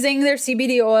 I've been using their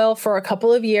CBD oil for a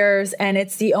couple of years, and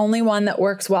it's the only one that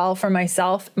works well for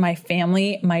myself, my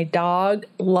family, my dog.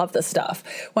 Love the stuff.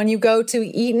 When you go to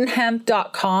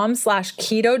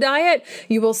eatonhemp.com/keto diet,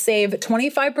 you will save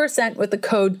 25% with the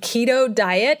code keto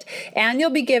diet, and you'll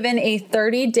be given a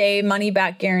 30-day money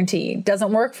back guarantee.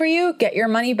 Doesn't work for you? Get your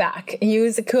money back.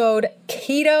 Use the code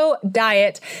keto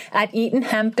diet at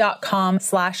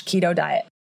eatonhemp.com/keto diet.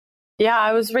 Yeah,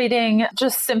 I was reading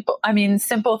just simple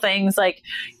things like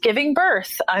giving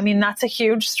birth. I mean, that's a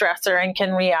huge stressor and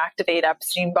can reactivate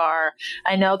Epstein-Barr.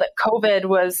 I know that COVID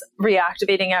was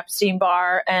reactivating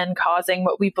Epstein-Barr and causing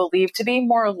what we believe to be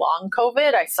more long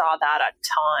COVID. I saw that a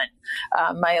ton.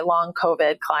 My long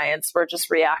COVID clients were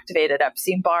just reactivated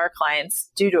Epstein-Barr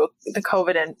clients due to the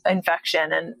COVID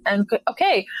infection. And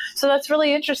okay, so that's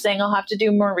really interesting. I'll have to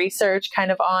do more research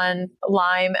kind of on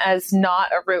Lyme as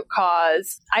not a root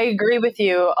cause. I agree agree with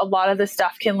you. A lot of the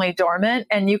stuff can lay dormant,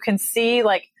 and you can see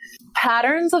like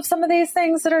patterns of some of these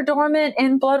things that are dormant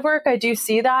in blood work. I do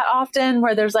see that often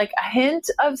where there's like a hint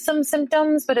of some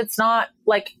symptoms, but it's not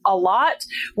like a lot.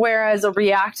 Whereas a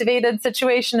reactivated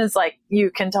situation is like, you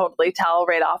can totally tell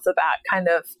right off the bat kind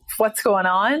of what's going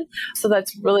on. So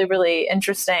that's really, really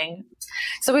interesting.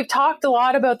 So we've talked a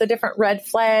lot about the different red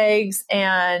flags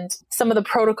and some of the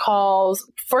protocols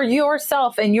for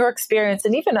yourself and your experience,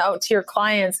 and even out to your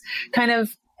clients. Kind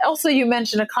of also, you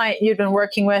mentioned a client you'd been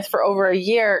working with for over a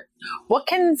year. What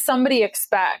can somebody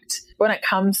expect when it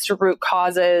comes to root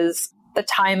causes, the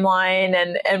timeline,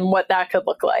 and what that could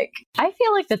look like? I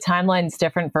feel like the timeline's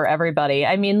different for everybody.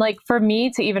 I mean, like for me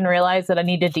to even realize that I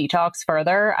need to detox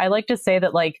further, I like to say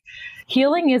that like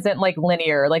healing isn't like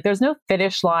linear. Like there's no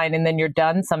finish line and then you're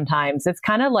done sometimes. It's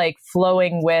kind of like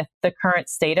flowing with the current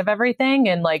state of everything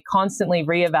and like constantly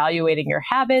reevaluating your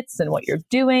habits and what you're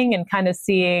doing and kind of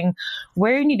seeing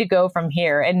where you need to go from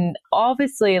here. And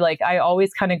obviously, like I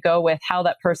always kind of go with how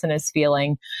that person is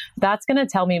feeling. That's going to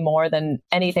tell me more than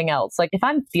anything else. Like if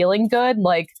I'm feeling good,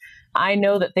 like I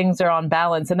know that things are on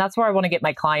balance, and that's where I want to get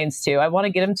my clients to. I want to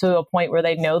get them to a point where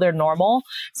they know they're normal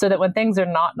so that when things are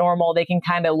not normal, they can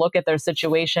kind of look at their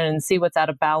situation and see what's out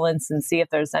of balance and see if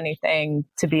there's anything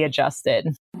to be adjusted.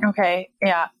 Okay.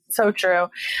 Yeah. So true.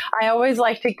 I always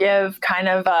like to give kind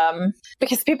of,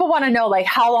 because people want to know like,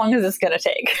 how long is this going to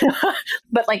take?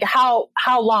 But like how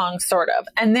long sort of.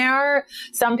 And there are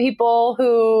some people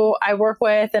who I work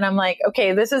with and I'm like,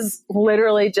 okay, this is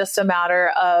literally just a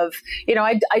matter of,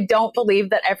 I don't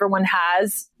believe that everyone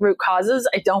has root causes.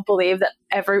 I don't believe that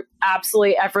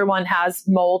absolutely everyone has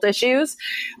mold issues.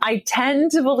 I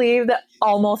tend to believe that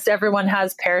almost everyone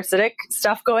has parasitic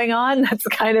stuff going on. That's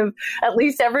kind of at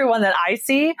least everyone that I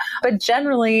see. But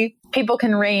generally, people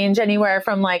can range anywhere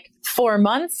from like 4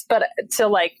 months, but to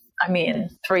like,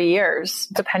 3 years,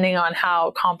 depending on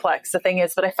how complex the thing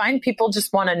is. But I find people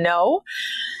just want to know.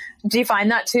 Do you find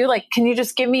that too? Like, can you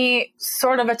just give me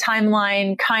sort of a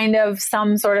timeline, kind of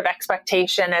some sort of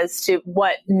expectation as to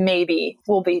what maybe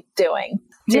we'll be doing?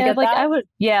 I would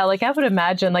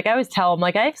imagine, like I always tell them,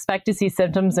 like I expect to see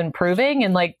symptoms improving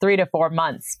in like 3 to 4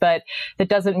 months, but that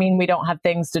doesn't mean we don't have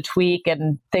things to tweak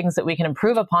and things that we can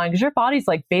improve upon, because your body's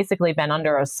like basically been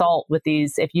under assault with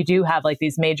these, if you do have like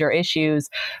these major issues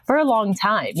for a long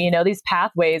time, these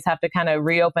pathways have to kind of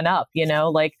reopen up,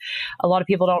 like a lot of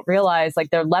people don't realize like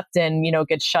their leptin,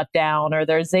 gets shut down, or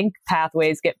their zinc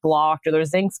pathways get blocked, or their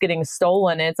zinc's getting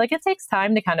stolen. And it's like, it takes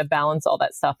time to kind of balance all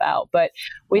that stuff out, but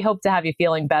we hope to have you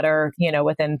feeling better,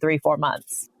 within 3-4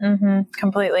 months. Mm-hmm,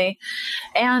 completely.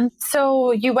 And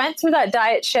so you went through that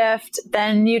diet shift,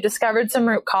 then you discovered some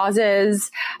root causes.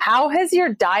 How has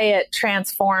your diet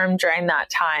transformed during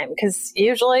that time? Because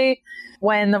usually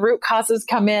when the root causes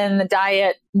come in, the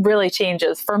diet really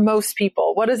changes for most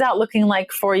people. What is that looking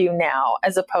like for you now,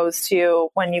 as opposed to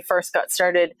when you first got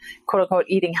started, quote unquote,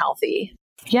 eating healthy?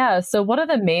 Yeah. So one of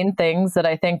the main things that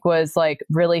I think was like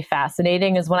really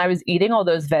fascinating is when I was eating all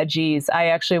those veggies, I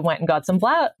actually went and got some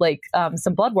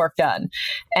blood work done.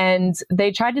 And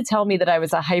they tried to tell me that I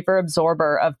was a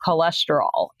hyperabsorber of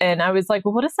cholesterol. And I was like,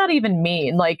 well, what does that even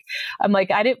mean? Like, I'm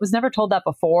like, was never told that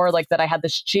before, like that I had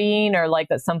this gene or like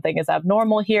that something is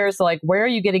abnormal here. So like, where are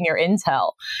you getting your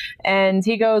intel? And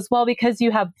he goes, well, because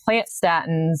you have plant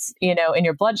statins, in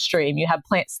your bloodstream, you have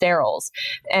plant sterols.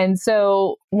 And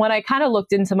so when I kind of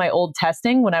looked into my old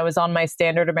testing when I was on my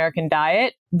standard American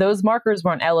diet, those markers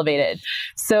weren't elevated.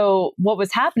 So what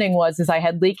was happening was I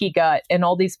had leaky gut, and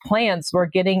all these plants were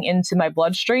getting into my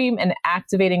bloodstream and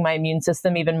activating my immune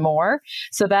system even more.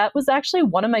 So that was actually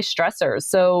one of my stressors.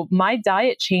 So my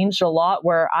diet changed a lot,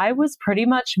 where I was pretty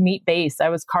much meat-based. I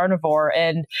was carnivore,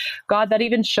 and God, that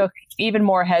even shook even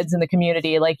more heads in the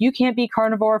community. Like, you can't be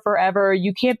carnivore forever.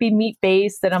 You can't be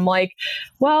meat-based. And I'm like,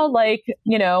 well, like,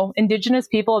 indigenous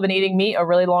people have been eating meat a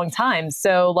really long time.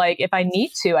 So like, if I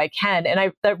need to, I can.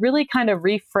 And that really kind of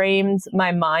reframed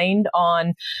my mind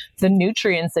on the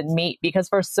nutrients in meat, because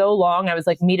for so long I was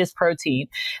like, meat is protein.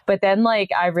 But then like,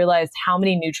 I realized how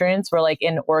many nutrients were like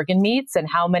in organ meats, and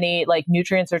how many like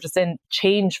nutrients are just in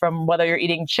change from whether you're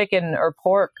eating chicken or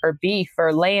pork or beef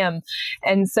or lamb.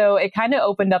 And so it kind of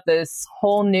opened up this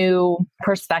whole new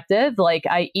perspective. Like,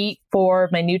 I eat for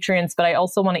my nutrients, but I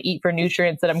also want to eat for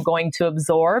nutrients that I'm going to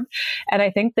absorb. And I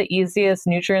think the easiest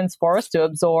nutrients for us to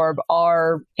absorb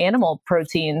are animal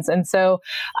proteins. And so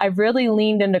I've really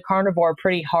leaned into carnivore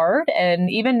pretty hard. And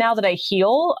even now that I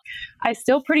heal, I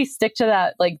still pretty stick to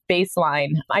that like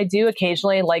baseline. I do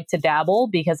occasionally like to dabble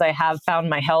because I have found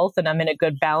my health and I'm in a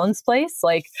good balance place.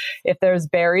 Like if there's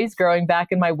berries growing back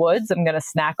in my woods, I'm going to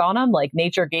snack on them. Like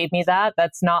nature gave me that.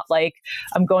 That's not like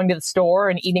I'm going to the store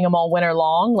and eating them all winter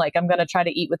long. Like I'm going to try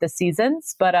to eat with the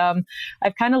seasons. But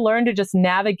I've kind of learned to just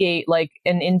navigate like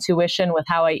an intuition with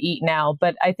how I eat now.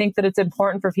 But I think that it's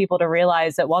important for people to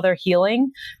realize that while they're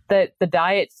healing, that the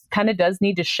diet kind of does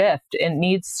need to shift. It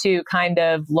needs to kind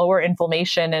of lower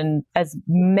inflammation in as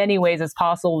many ways as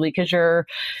possible, because your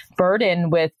burden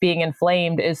with being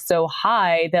inflamed is so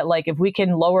high that like if we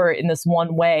can lower it in this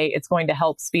one way, it's going to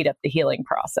help speed up the healing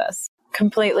process.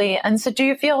 Completely. And so do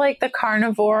you feel like the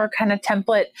carnivore kind of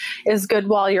template is good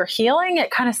while you're healing?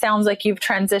 It kind of sounds like you've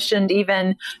transitioned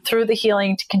even through the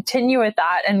healing to continue with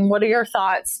that. And what are your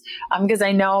thoughts? Because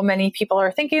I know many people are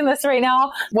thinking this right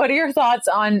now. What are your thoughts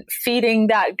on feeding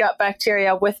that gut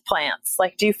bacteria with plants?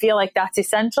 Like, do you feel like that's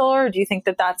essential, or do you think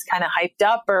that that's kind of hyped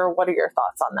up, or what are your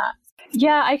thoughts on that?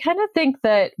 Yeah, I kind of think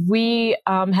that we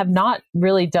have not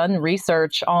really done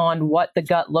research on what the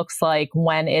gut looks like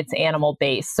when it's animal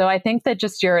based. So I think that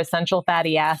just your essential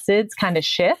fatty acids kind of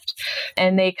shift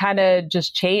and they kind of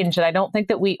just change. And I don't think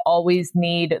that we always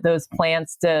need those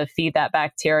plants to feed that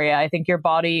bacteria. I think your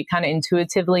body kind of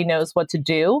intuitively knows what to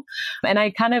do. And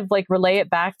I kind of like relay it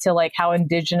back to like how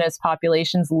indigenous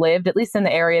populations lived, at least in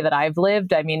the area that I've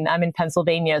lived. I mean, I'm in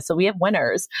Pennsylvania, so we have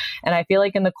winters. And I feel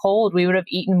like in the cold, we would have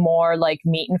eaten more like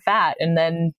meat and fat. And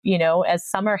then, you know, as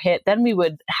summer hit, then we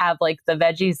would have like the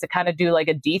veggies to kind of do like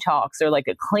a detox or like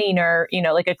a cleaner, you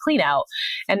know, like a clean out.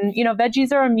 And, you know,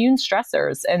 veggies are immune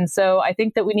stressors. And so I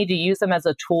think that we need to use them as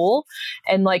a tool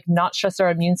and like not stress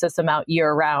our immune system out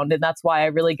year round. And that's why I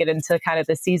really get into kind of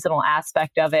the seasonal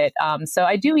aspect of it. So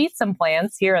I do eat some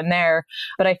plants here and there,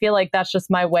 but I feel like that's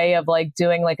just my way of like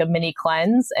doing like a mini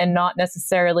cleanse and not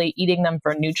necessarily eating them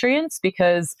for nutrients,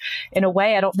 because in a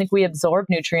way, I don't think we absorb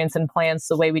nutrients in plants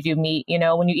the way we do meat. You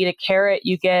know, when you eat a carrot,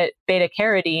 you get beta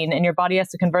carotene and your body has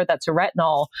to convert that to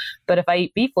retinol. But if I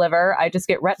eat beef liver, I just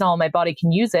get retinol, my body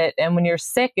can use it. And when you're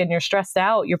sick and you're stressed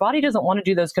out, your body doesn't want to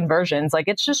do those conversions. Like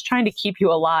it's just trying to keep you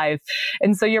alive.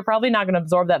 And so you're probably not going to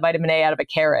absorb that vitamin A out of a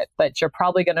carrot, but you're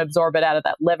probably going to absorb it out of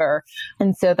that liver.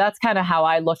 And so that's kind of how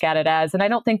I look at it as. And I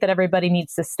don't think that everybody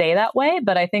needs to stay that way,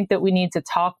 but I think that we need to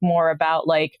talk more about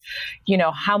like, you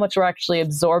know, how much we're actually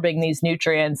absorbing these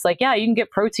nutrients. Like, yeah, you can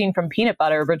get protein from peanut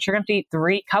butter, but you're going to have to eat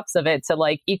 3 cups of it to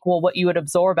like equal what you would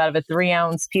absorb out of a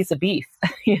 3-ounce piece of beef,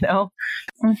 you know?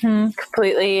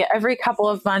 Completely. Every couple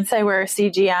of months I wear a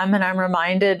CGM and I'm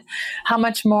reminded how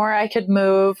much more I could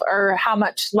move or how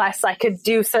much less I could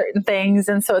do certain things.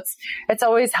 And so it's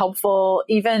always helpful.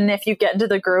 Even if you get into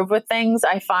the groove with things,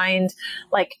 I find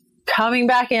like coming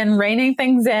back in, reining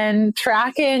things in,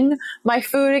 tracking my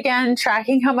food again,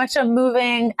 tracking how much I'm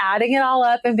moving, adding it all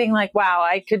up and being like, wow,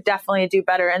 I could definitely do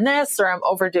better in this, or I'm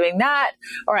overdoing that,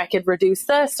 or I could reduce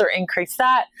this or increase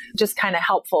that. Just kind of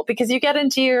helpful because you get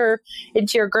into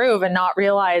your groove and not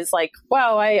realize like,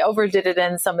 wow, I overdid it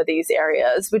in some of these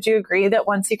areas. Would you agree that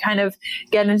once you kind of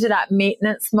get into that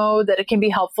maintenance mode, that it can be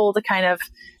helpful to kind of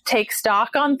take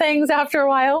stock on things after a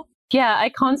while? Yeah, I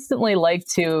constantly like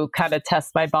to kind of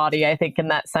test my body, I think, in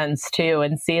that sense, too,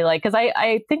 and see like, because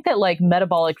I think that like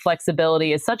metabolic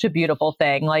flexibility is such a beautiful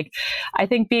thing. Like, I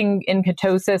think being in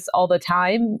ketosis all the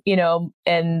time, you know,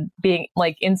 and being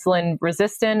like insulin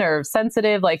resistant or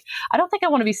sensitive, like, I don't think I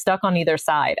want to be stuck on either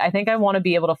side. I think I want to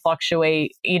be able to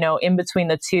fluctuate, you know, in between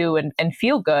the two and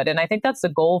feel good. And I think that's the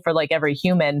goal for like every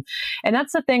human. And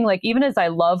that's the thing, like, even as I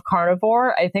love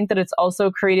carnivore, I think that it's also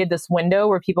created this window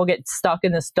where people get stuck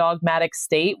in this dogmatic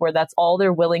state where that's all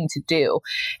they're willing to do.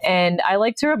 And I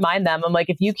like to remind them, I'm like,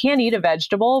 if you can't eat a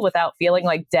vegetable without feeling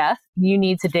like death, you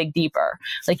need to dig deeper.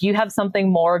 Like you have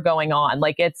something more going on.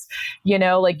 Like it's, you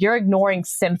know, like you're ignoring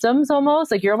symptoms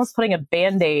almost, like you're almost putting a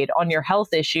Band-Aid on your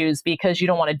health issues because you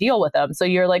don't want to deal with them. So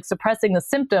you're like suppressing the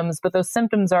symptoms, but those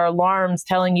symptoms are alarms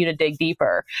telling you to dig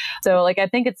deeper. So like, I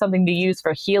think it's something to use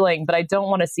for healing, but I don't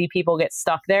want to see people get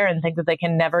stuck there and think that they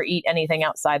can never eat anything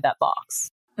outside that box.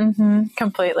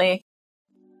 Completely.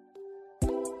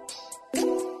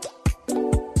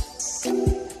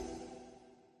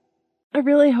 I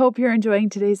really hope you're enjoying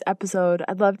today's episode.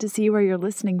 I'd love to see where you're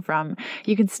listening from.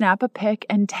 You can snap a pic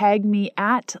and tag me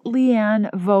at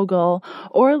Leanne Vogel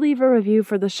or leave a review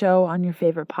for the show on your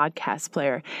favorite podcast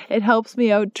player. It helps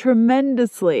me out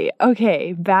tremendously.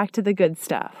 Okay, back to the good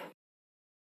stuff.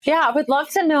 Yeah, I would love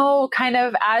to know kind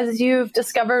of as you've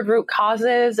discovered root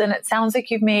causes, and it sounds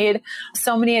like you've made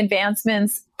so many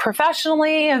advancements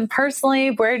professionally and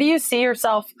personally, where do you see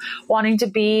yourself wanting to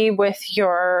be with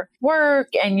your work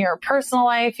and your personal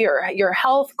life, your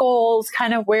health goals?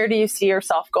 Kind of where do you see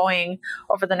yourself going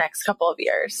over the next couple of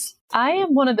years? I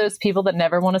am one of those people that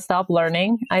never want to stop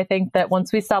learning. I think that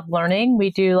once we stop learning, we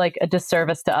do like a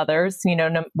disservice to others,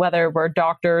 whether we're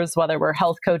doctors, whether we're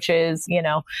health coaches,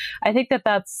 I think that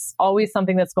that's always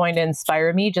something that's going to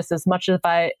inspire me just as much as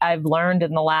I've learned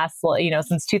in the last,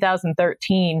 since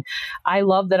 2013. I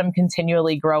love that I'm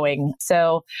continually growing.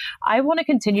 So I want to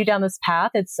continue down this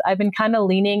path. I've been kind of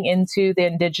leaning into the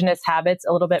indigenous habits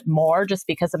a little bit more just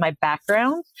because of my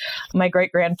background. My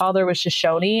great grandfather was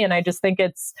Shoshone, and I just think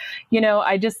it's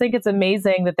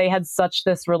amazing that they had such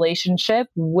this relationship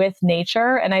with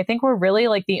nature. And I think we're really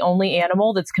like the only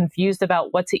animal that's confused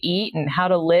about what to eat and how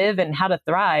to live and how to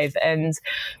thrive. And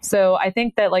so I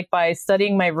think that like by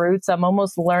studying my roots, I'm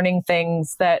almost learning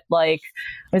things that like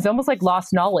is almost like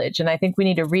lost knowledge. And I think we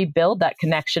need to rebuild that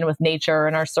connection with nature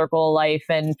and our circle of life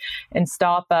and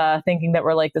stop thinking that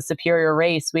we're like the superior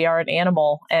race. We are an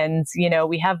animal, and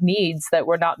we have needs that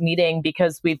we're not meeting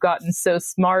because we've gotten so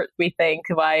smart, we think,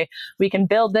 by we can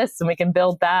build this and we can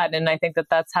build that. And I think that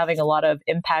that's having a lot of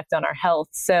impact on our health.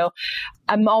 So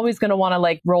I'm always going to want to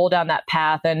like roll down that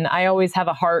path. And I always have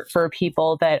a heart for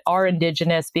people that are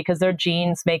indigenous because their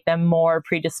genes make them more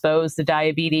predisposed to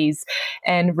diabetes.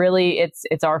 And really it's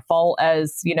our fault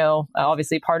as,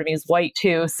 obviously part of me is white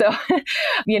too. So,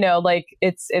 like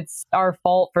it's our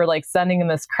fault for like sending them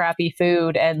this crappy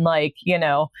food and like,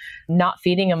 not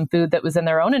feeding them food that was in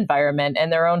their own environment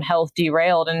and their own health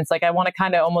derailed. And it's like, I want to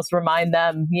kind of almost remind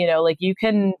them, like you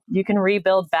can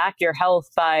rebuild back your health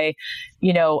by,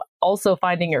 also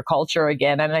finding your culture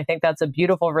again. And I think that's a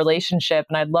beautiful relationship.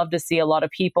 And I'd love to see a lot of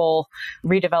people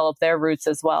redevelop their roots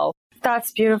as well.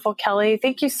 That's beautiful, Kelly.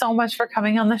 Thank you so much for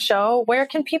coming on the show. Where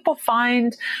can people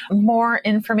find more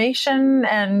information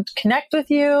and connect with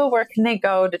you? Where can they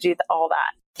go to do all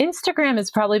that? Instagram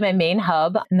is probably my main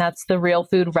hub, and that's the Real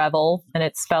Food Revel, and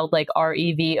it's spelled like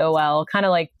REVOL, kind of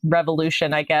like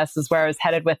revolution, I guess, is where I was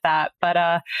headed with that. But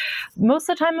most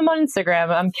of the time I'm on Instagram.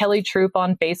 I'm Kelly Troup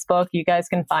on Facebook. You guys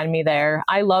can find me there.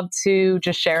 I love to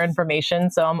just share information,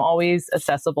 so I'm always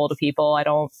accessible to people. I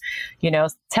don't,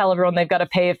 tell everyone they've got to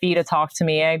pay a fee to talk to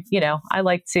me. I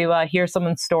like to hear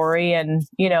someone's story and,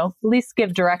 at least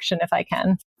give direction if I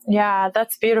can. Yeah,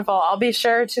 that's beautiful. I'll be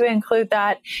sure to include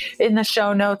that in the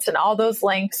show notes and all those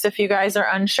links. If you guys are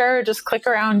unsure, just click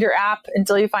around your app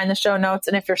until you find the show notes.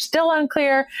 And if you're still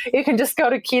unclear, you can just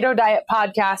go to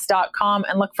ketodietpodcast.com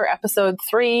and look for episode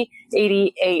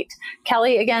 388.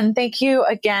 Kelly, again, thank you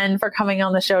again for coming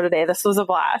on the show today. This was a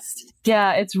blast.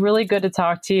 Yeah, it's really good to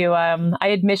talk to you. I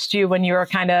had missed you when you were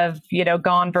kind of,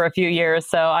 gone for a few years.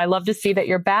 So I love to see that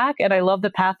you're back, and I love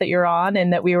the path that you're on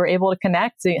and that we were able to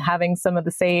connect, having some of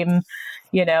the same,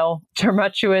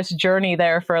 tumultuous journey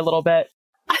there for a little bit.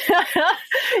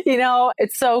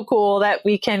 It's so cool that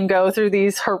we can go through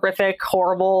these horrific,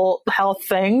 horrible health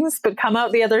things, but come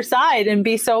out the other side and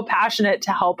be so passionate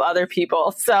to help other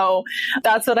people. So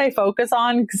that's what I focus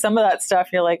on. Some of that stuff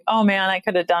you're like, oh man, I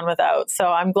could have done without. So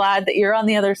I'm glad that you're on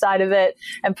the other side of it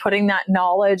and putting that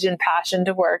knowledge and passion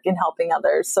to work and helping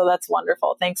others. So that's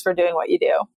wonderful. Thanks for doing what you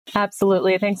do.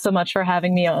 Absolutely. Thanks so much for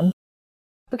having me on.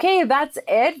 Okay, that's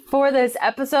it for this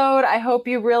episode. I hope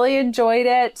you really enjoyed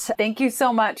it. Thank you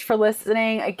so much for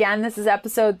listening. Again, this is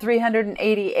episode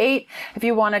 388. If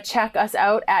you want to check us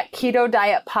out at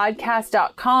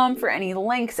ketodietpodcast.com for any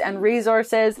links and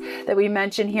resources that we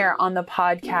mention here on the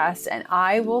podcast. And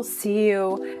I will see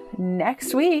you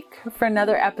next week for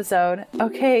another episode.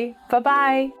 Okay,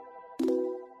 bye-bye.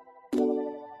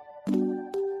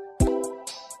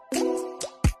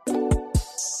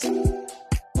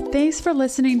 Thanks for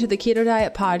listening to the Keto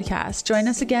Diet Podcast. Join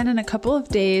us again in a couple of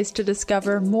days to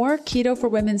discover more Keto for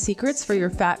Women secrets for your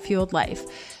fat-fueled life.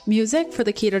 Music for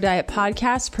the Keto Diet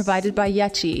Podcast provided by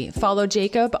Yechi. Follow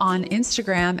Jacob on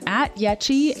Instagram at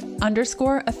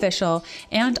Yechi_official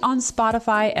and on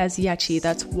Spotify as Yechi.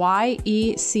 That's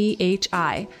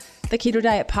YECHI. The Keto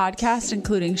Diet Podcast,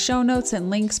 including show notes and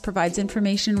links, provides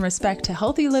information in respect to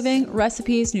healthy living,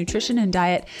 recipes, nutrition, and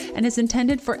diet, and is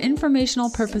intended for informational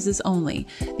purposes only.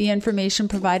 The information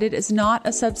provided is not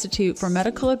a substitute for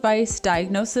medical advice,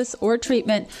 diagnosis, or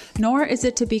treatment, nor is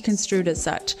it to be construed as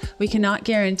such. We cannot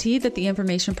guarantee that the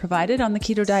information provided on the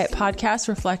Keto Diet Podcast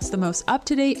reflects the most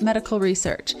up-to-date medical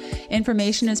research.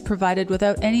 Information is provided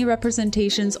without any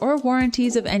representations or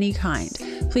warranties of any kind.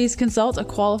 Please consult a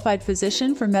qualified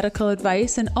physician for medical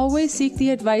advice and always seek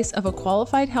the advice of a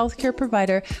qualified healthcare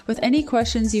provider with any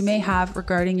questions you may have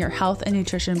regarding your health and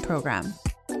nutrition program.